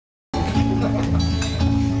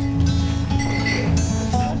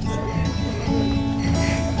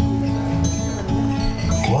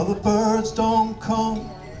Well, the birds don't come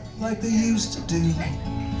like they used to do.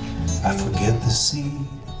 I forget the sea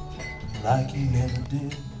like you never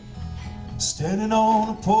did. Standing on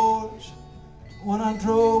a porch when I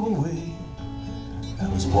drove away, I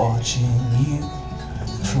was watching you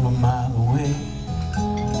from a mile away.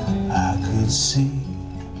 I could see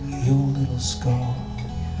your little scar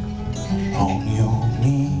on your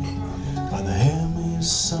knee by the hem of your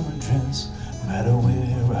summer dress. No matter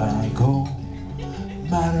where I go, no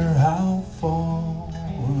matter how far,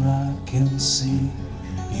 I can see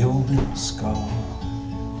your little scar.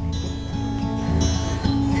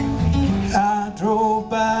 I drove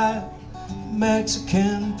by a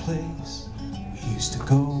Mexican place we used to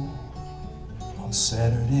go on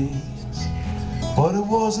Saturdays, but it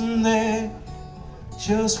wasn't there,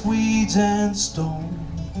 just weeds and stone,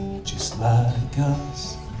 just like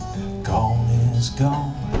us. Gone is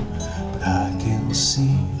gone, but I can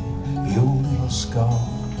see your little scar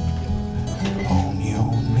on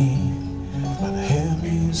your knee by the hem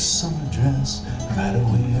of your summer dress. No matter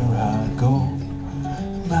where I go,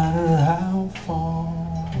 no matter how far,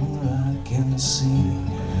 I can see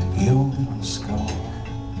your little scar.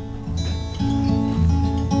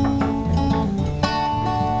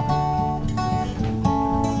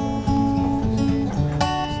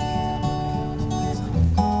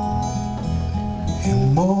 Your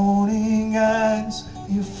morning eyes,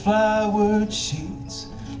 your flowered sheets,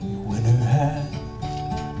 your winter hat,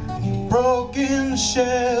 your broken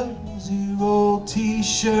shells, your old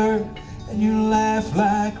t-shirt, and your laugh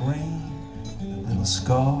like rain, and a little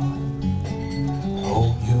scar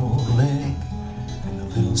on your leg, and a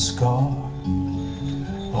little scar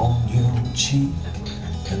on your cheek,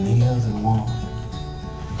 and the other one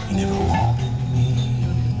you never wanted me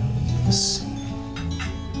to see.